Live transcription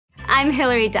I'm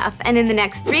Hilary Duff, and in the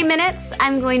next 3 minutes,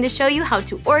 I'm going to show you how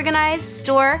to organize,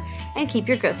 store, and keep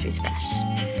your groceries fresh.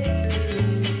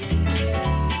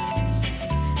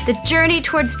 The journey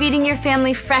towards feeding your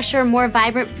family fresher, more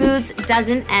vibrant foods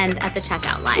doesn't end at the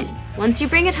checkout line. Once you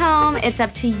bring it home, it's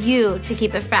up to you to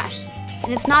keep it fresh.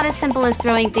 And it's not as simple as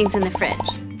throwing things in the fridge,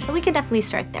 but we can definitely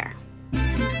start there.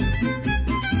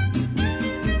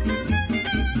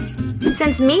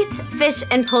 Since meat, fish,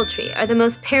 and poultry are the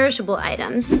most perishable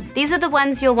items, these are the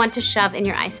ones you'll want to shove in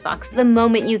your icebox the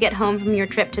moment you get home from your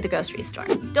trip to the grocery store.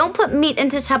 Don't put meat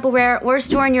into Tupperware or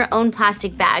store in your own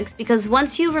plastic bags, because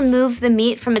once you remove the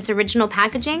meat from its original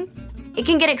packaging, it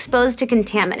can get exposed to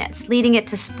contaminants, leading it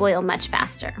to spoil much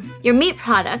faster. Your meat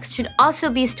products should also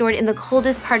be stored in the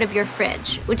coldest part of your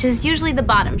fridge, which is usually the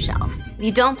bottom shelf. If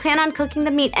you don't plan on cooking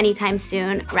the meat anytime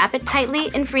soon, wrap it tightly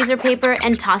in freezer paper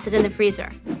and toss it in the freezer.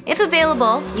 If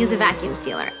available, use a vacuum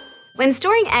sealer. When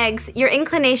storing eggs, your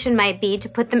inclination might be to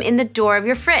put them in the door of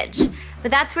your fridge,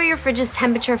 but that's where your fridge's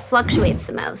temperature fluctuates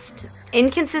the most.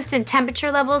 Inconsistent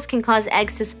temperature levels can cause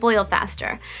eggs to spoil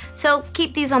faster, so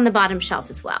keep these on the bottom shelf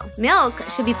as well. Milk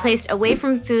should be placed away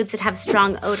from foods that have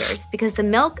strong odors, because the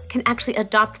milk can actually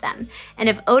adopt them. And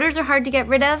if odors are hard to get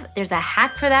rid of, there's a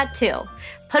hack for that too.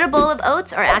 Put a bowl of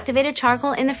oats or activated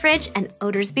charcoal in the fridge and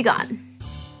odors be gone.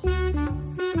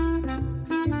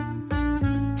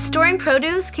 Storing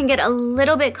produce can get a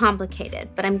little bit complicated,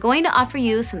 but I'm going to offer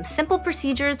you some simple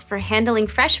procedures for handling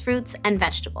fresh fruits and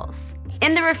vegetables.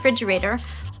 In the refrigerator,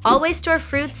 always store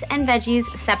fruits and veggies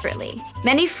separately.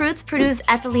 Many fruits produce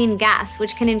ethylene gas,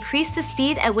 which can increase the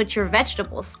speed at which your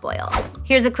vegetables spoil.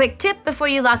 Here's a quick tip before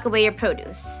you lock away your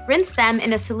produce. Rinse them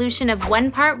in a solution of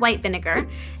 1 part white vinegar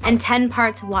and 10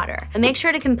 parts water. And make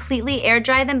sure to completely air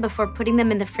dry them before putting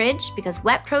them in the fridge, because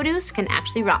wet produce can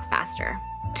actually rot faster.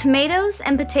 Tomatoes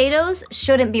and potatoes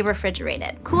shouldn't be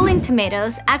refrigerated. Cooling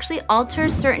tomatoes actually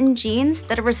alters certain genes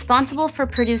that are responsible for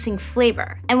producing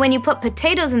flavor. And when you put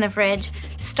potatoes in the fridge,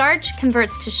 starch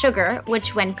converts to sugar,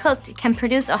 which when cooked can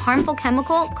produce a harmful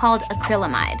chemical called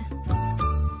acrylamide.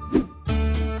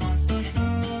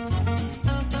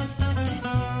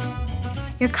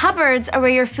 Your cupboards are where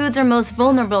your foods are most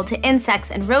vulnerable to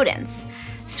insects and rodents.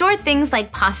 Store things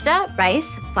like pasta,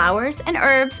 rice, flours, and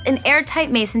herbs in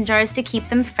airtight mason jars to keep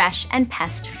them fresh and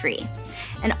pest-free.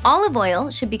 And olive oil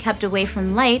should be kept away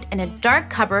from light in a dark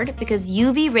cupboard, because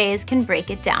UV rays can break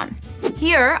it down.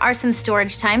 Here are some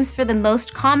storage times for the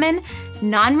most common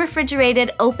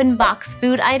non-refrigerated open box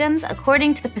food items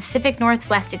according to the Pacific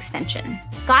Northwest Extension.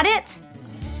 Got it?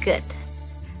 Good.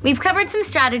 We've covered some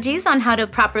strategies on how to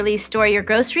properly store your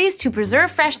groceries to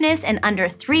preserve freshness in under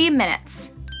 3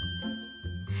 minutes.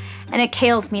 And it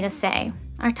kills me to say,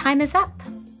 our time is up.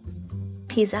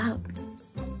 Peace out.